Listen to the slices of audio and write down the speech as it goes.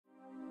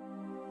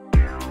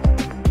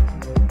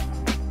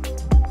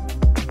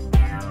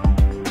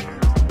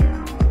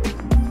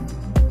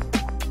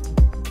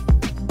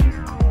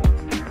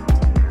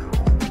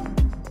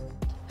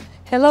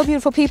Hello,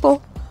 beautiful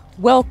people.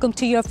 Welcome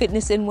to Your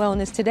Fitness and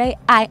Wellness. Today,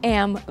 I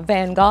am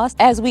Van Goss.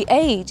 As we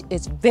age,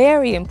 it's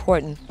very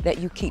important that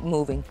you keep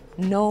moving,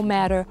 no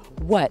matter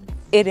what.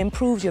 It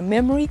improves your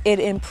memory. It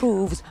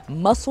improves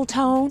muscle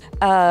tone.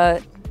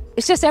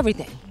 It's just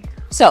everything.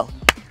 So,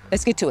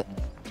 let's get to it.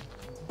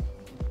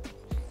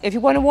 If you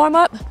want to warm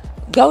up,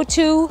 go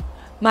to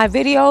my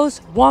videos,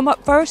 warm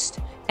up first,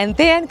 and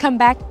then come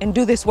back and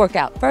do this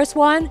workout. First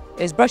one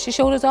is brush your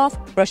shoulders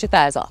off, brush your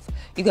thighs off.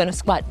 You're gonna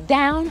squat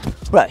down,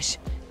 brush,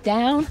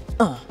 down,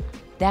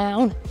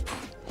 down,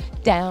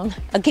 down,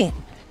 again,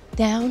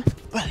 down,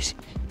 brush,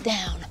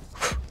 down,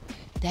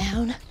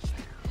 down,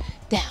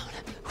 down,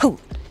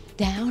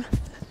 down,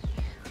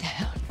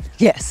 down,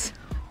 yes.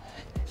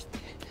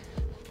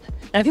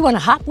 Now if you wanna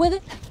hop with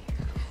it,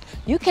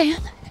 you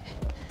can.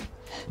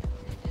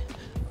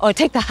 Or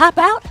take the hop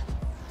out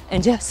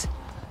and just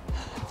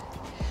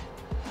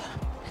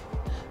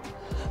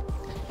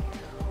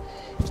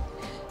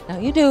now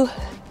you do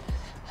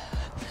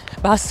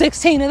about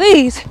 16 of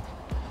these.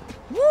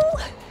 Woo!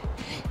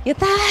 Your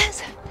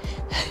thighs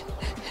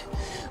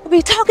will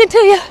be talking to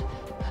you.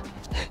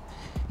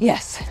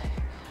 Yes.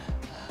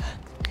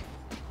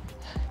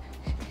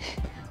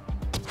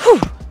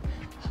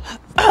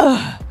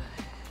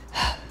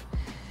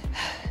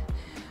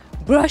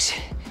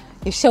 Brush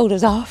your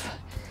shoulders off.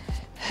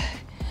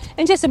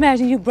 And just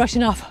imagine you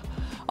brushing off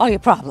all your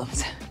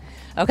problems.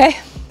 Okay?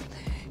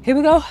 Here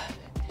we go.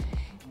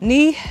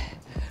 Knee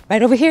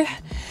right over here.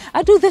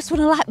 I do this one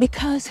a lot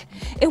because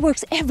it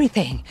works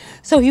everything.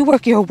 So you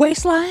work your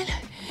waistline,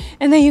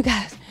 and then you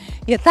got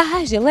your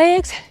thighs, your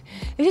legs.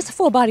 It's just a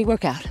full body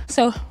workout.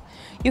 So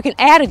you can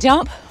add a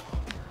jump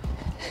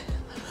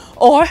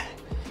or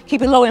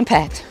keep it low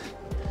impact.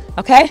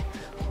 Okay?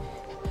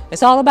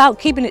 It's all about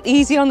keeping it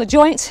easy on the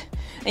joints,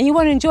 and you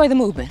want to enjoy the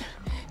movement.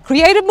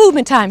 Creative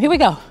movement time. Here we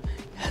go.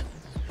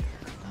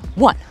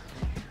 1,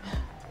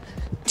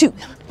 2,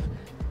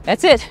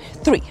 that's it.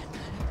 3,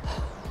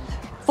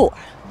 4,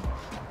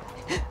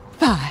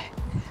 5,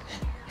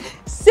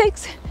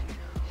 6,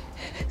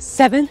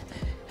 7,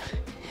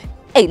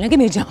 8. Now give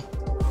me a jump.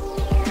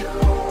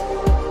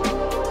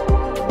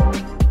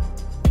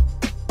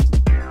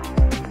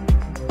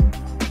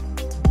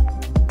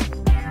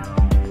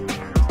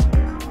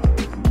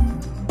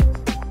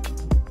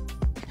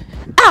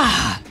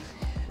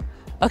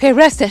 Okay,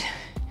 rest it.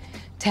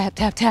 Tap,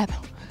 tap, tap.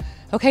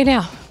 Okay,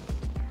 now,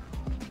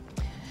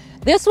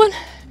 this one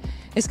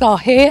is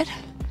called head,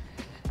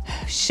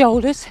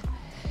 shoulders,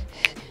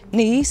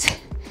 knees,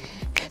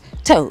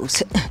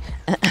 toes.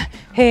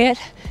 Head,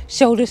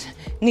 shoulders,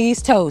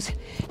 knees, toes.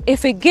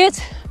 If it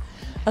gets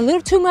a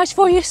little too much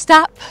for you,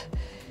 stop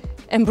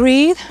and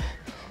breathe.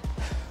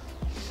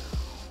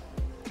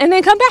 And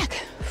then come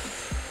back.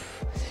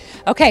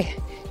 Okay,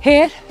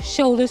 head,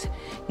 shoulders,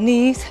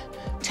 knees,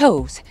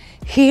 toes.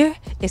 Here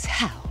is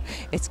how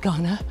it's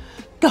gonna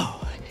go.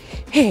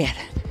 Head,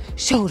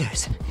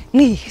 shoulders,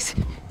 knees,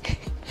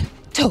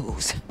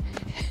 toes.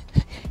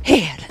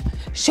 Head,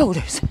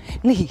 shoulders,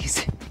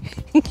 knees,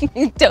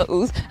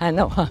 toes. I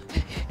know, huh?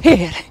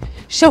 Head,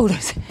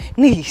 shoulders,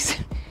 knees,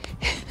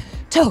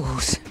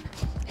 toes.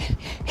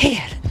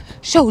 Head,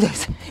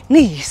 shoulders,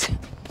 knees,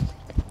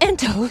 and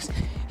toes.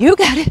 You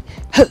got it.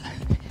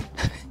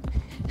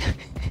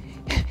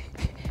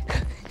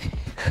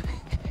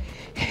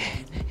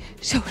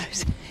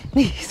 Shoulders,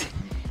 knees,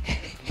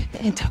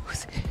 and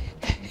toes.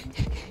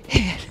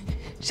 Head,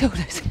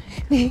 shoulders,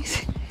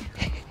 knees,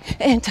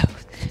 and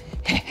toes.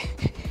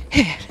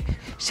 Head,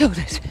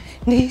 shoulders,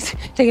 knees,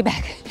 take it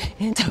back,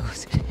 and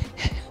toes.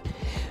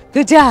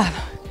 Good job.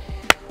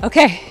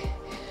 Okay,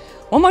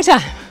 one more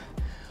time.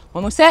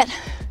 One more set.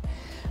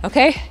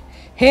 Okay,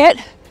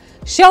 head,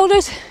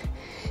 shoulders,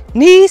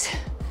 knees,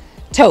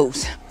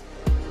 toes.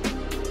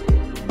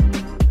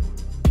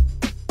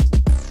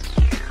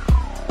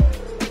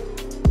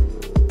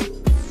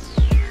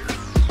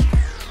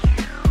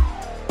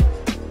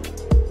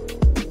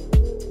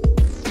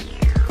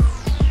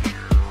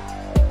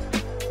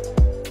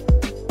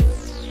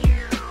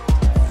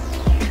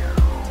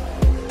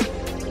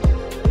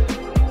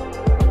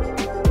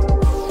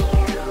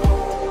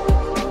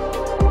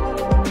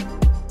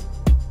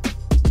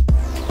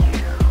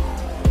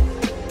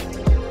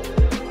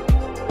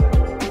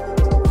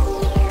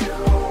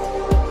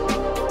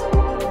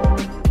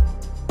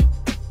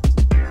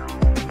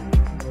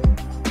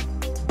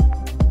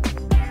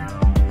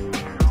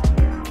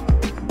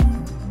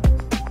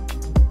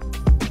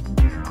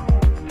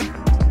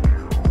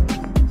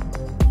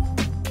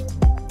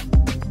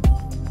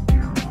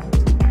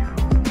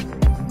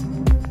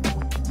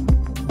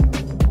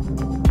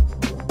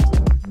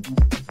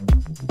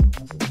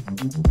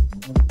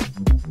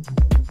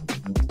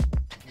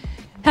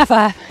 High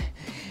five.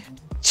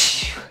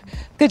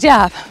 Good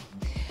job.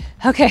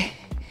 Okay,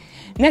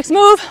 next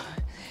move,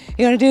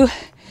 you're gonna do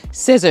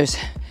scissors.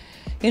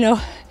 You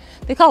know,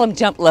 they call them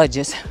jump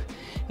lunges.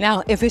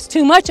 Now, if it's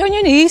too much on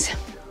your knees,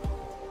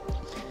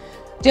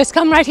 just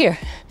come right here.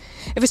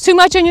 If it's too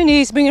much on your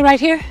knees, bring it right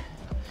here,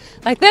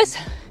 like this,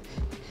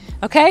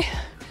 okay?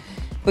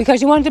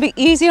 because you want it to be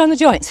easy on the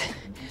joints.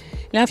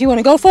 Now, if you want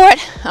to go for it,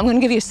 I'm going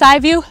to give you a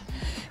side view.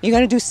 You're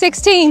going to do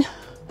 16.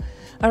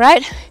 All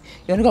right?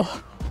 You're going to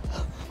go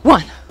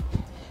 1,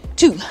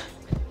 2,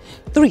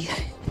 3,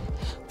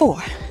 4,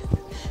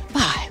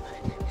 5,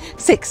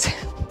 6,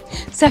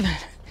 7,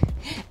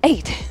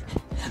 8.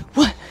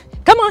 1.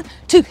 Come on.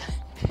 2,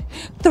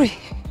 3,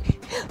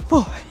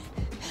 4,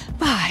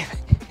 5,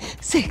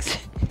 6,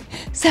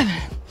 7,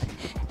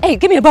 8.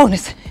 Give me a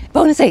bonus.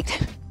 Bonus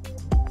 8.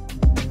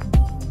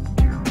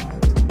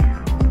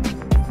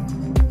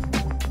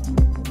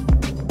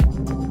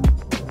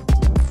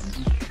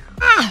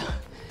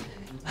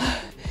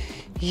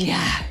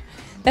 Yeah,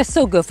 that's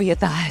so good for your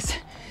thighs.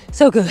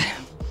 So good.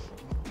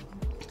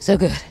 So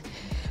good.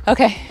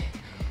 Okay.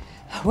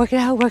 Work it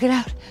out, work it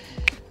out.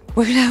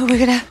 Work it out, work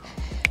it out.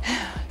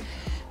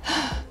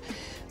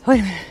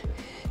 Wait a minute.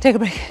 Take a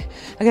break.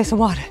 I get some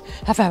water.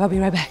 High five, I'll be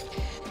right back.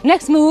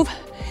 Next move,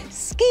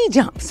 ski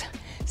jumps.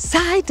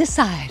 Side to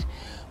side.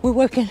 We're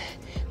working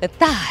the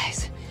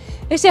thighs.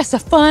 It's just a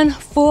fun,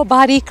 full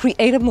body,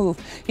 creative move.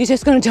 You're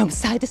just gonna jump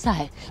side to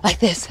side like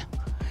this.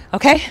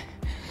 Okay?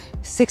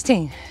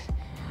 16.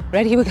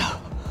 Ready? Here we go.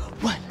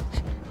 1,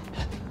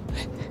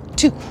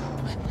 2,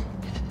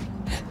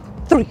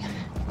 3,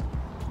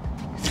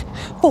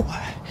 4,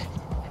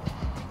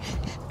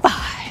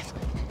 5,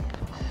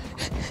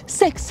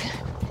 6,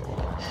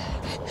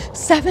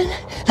 7.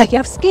 Like you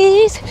have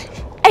skis.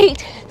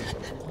 8.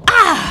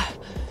 Ah!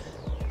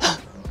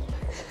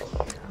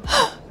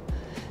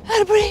 How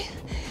to breathe.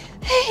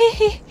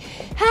 Hey,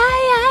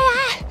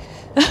 hi,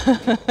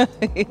 hi.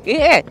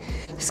 Yeah.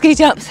 Ski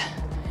jumps.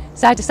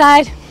 Side to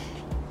side.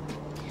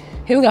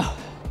 Here we go.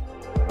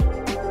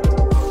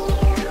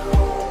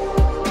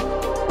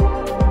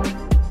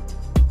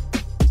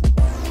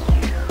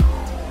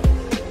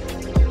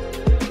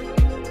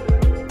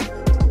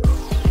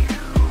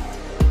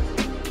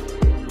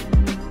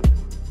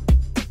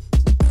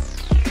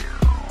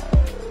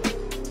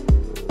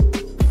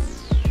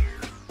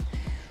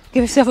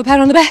 Give yourself a pat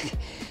on the back.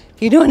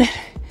 You're doing it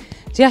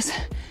just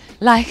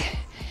like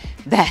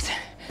that.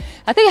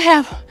 I think I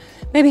have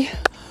maybe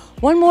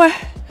one more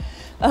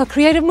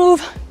creative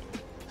move.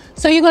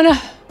 So you're gonna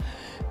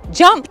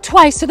jump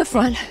twice to the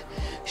front,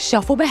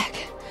 shuffle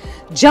back.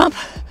 Jump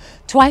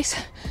twice,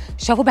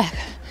 shuffle back.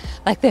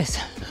 Like this.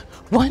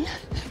 1,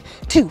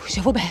 2,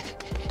 shuffle back.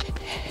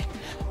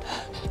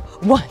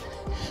 1,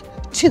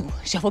 2,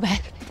 shuffle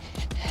back.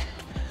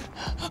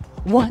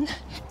 1,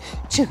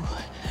 2,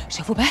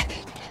 shuffle back.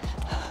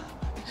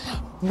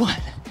 1,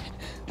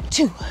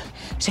 2,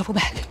 shuffle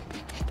back.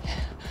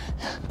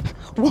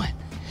 1,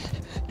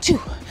 2,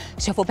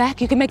 shuffle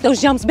back. You can make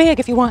those jumps big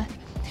if you want.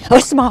 Or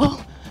small.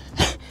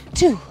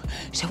 2,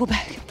 shuffle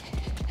back.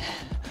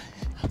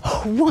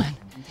 1,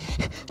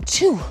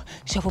 2,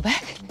 shuffle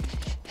back.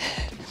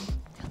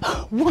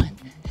 1,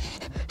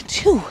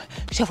 2,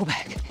 shuffle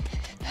back.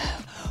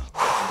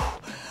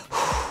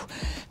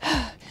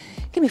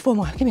 Give me 4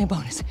 more. Give me a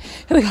bonus.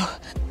 Here we go.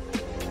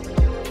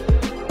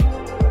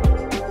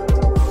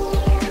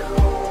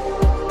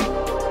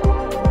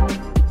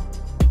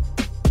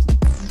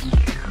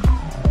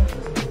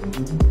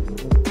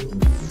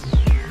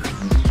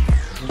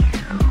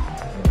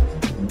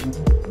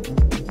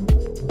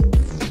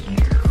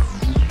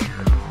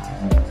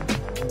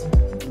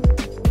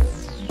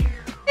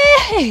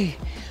 Hey.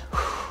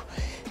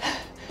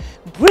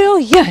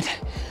 Brilliant.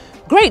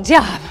 Great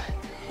job.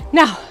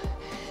 Now,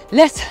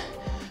 let's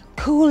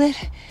cool it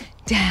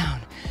down.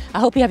 I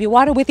hope you have your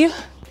water with you.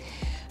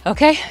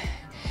 Okay?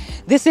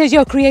 This is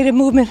your creative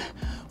movement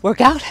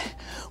workout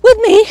with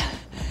me,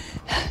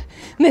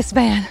 Miss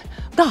Van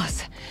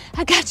Goss.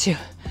 I got you.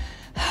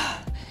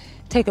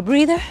 Take a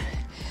breather.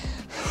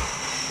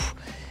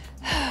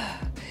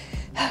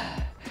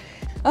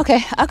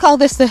 Okay, I call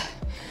this the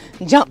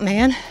jump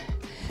man.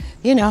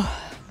 You know,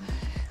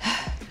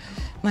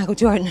 Michael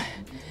Jordan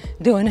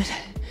doing it.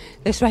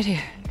 This right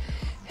here.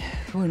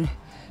 We're gonna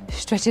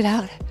stretch it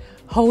out,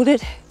 hold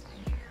it.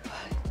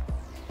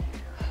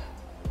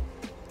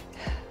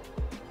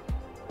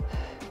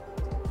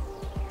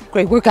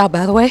 Great workout,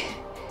 by the way.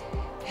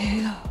 Here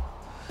you go.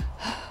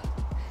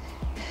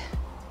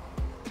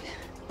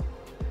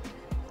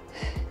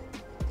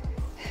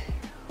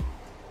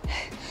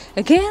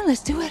 Again,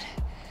 let's do it.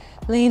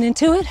 Lean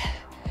into it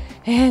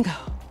and go.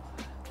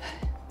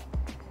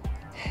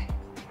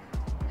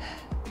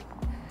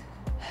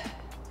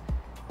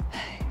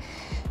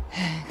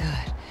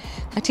 Good.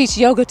 I teach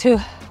yoga to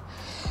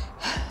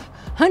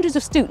hundreds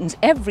of students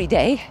every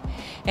day,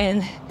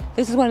 and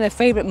this is one of their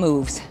favorite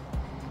moves,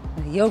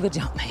 the yoga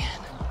jump man.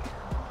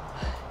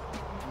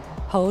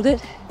 Hold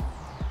it.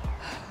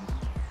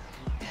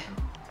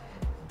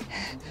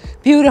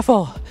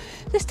 Beautiful.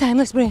 This time,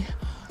 let's bring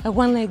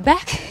one leg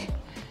back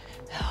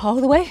all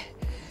the way,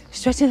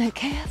 stretching that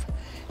calf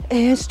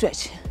and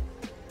stretch.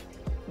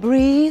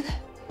 Breathe.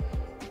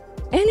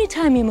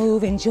 Anytime you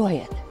move, enjoy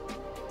it.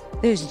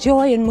 There's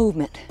joy in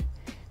movement.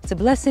 It's a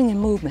blessing in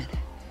movement.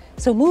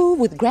 So move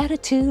with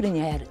gratitude in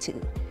your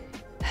attitude.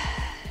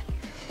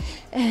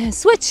 And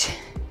switch.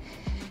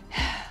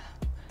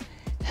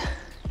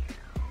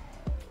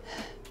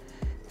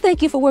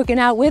 Thank you for working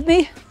out with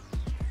me.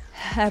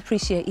 I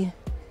appreciate you.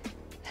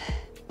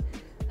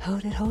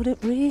 Hold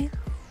it, breathe.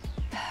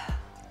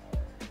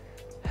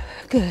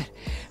 Good.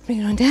 Bring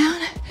it on down.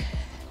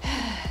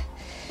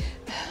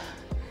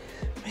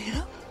 Bring it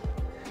up.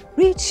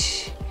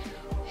 Reach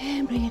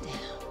and bring it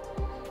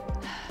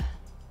down.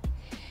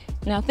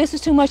 Now, if this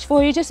is too much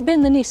for you, just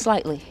bend the knee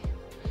slightly.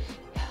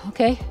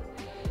 Okay?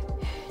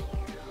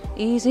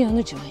 Easy on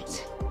the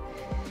joints.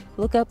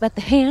 Look up at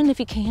the hand if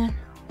you can.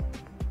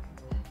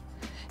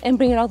 And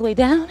bring it all the way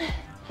down.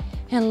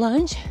 And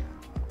lunge.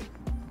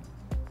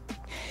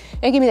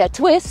 And give me that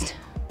twist.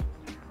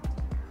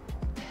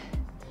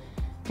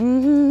 Bring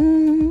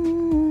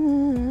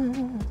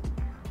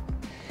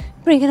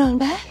it on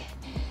back.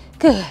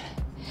 Good.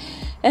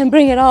 And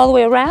bring it all the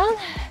way around.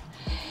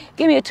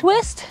 Give me a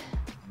twist.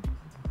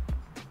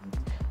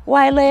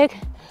 Wide leg,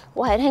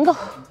 wide angle.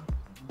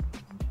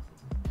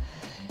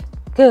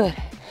 Good.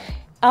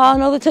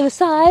 On over to the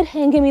side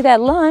and give me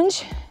that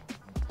lunge.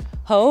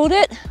 Hold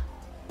it.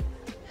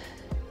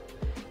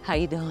 How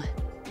you doing?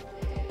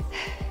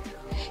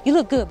 You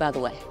look good, by the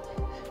way.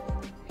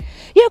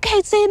 You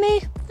can't see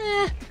me?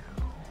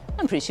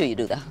 I'm pretty sure you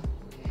do, though.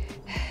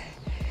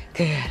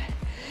 Good.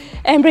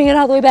 And bring it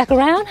all the way back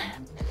around.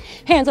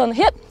 Hands on the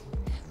hip.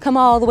 Come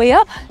all the way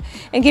up.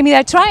 And give me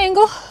that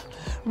triangle.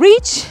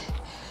 Reach.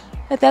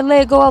 Let that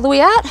leg go all the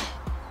way out.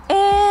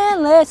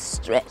 And let's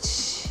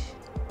stretch.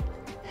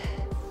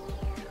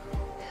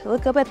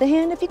 Look up at the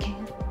hand if you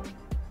can.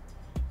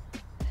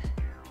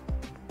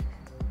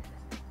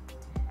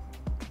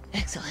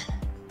 Excellent.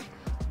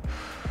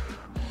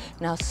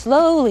 Now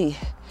slowly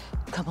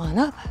come on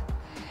up.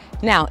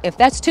 Now, if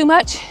that's too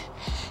much,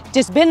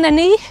 just bend the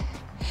knee.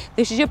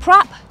 This is your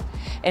prop,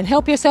 and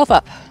help yourself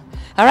up.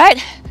 All right?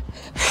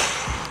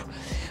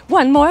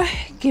 One more.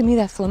 Give me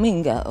that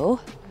flamingo.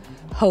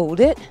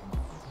 Hold it.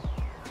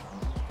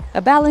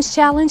 A balance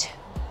challenge.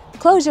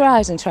 Close your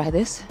eyes and try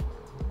this.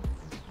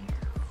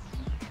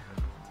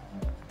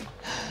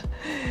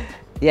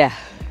 Yeah.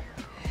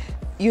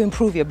 You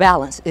improve your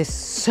balance. It's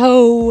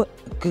so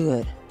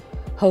good.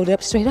 Hold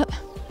up, straight up.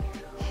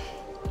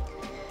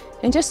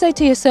 And just say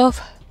to yourself,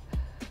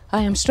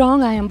 I am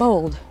strong, I am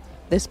bold.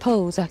 This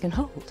pose I can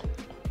hold.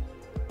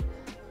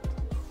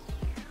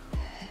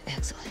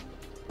 Excellent.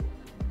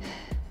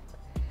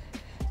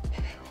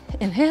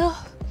 Inhale,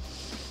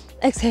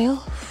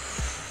 exhale.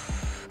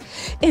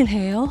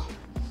 Inhale,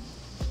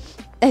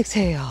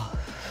 exhale.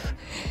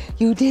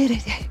 You did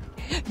it.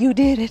 You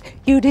did it.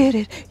 You did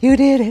it. You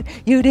did it.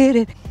 You did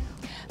it.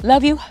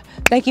 Love you.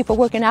 Thank you for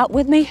working out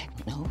with me.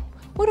 No.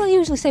 What do I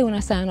usually say when I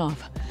sign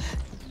off?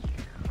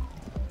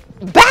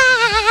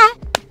 Bye!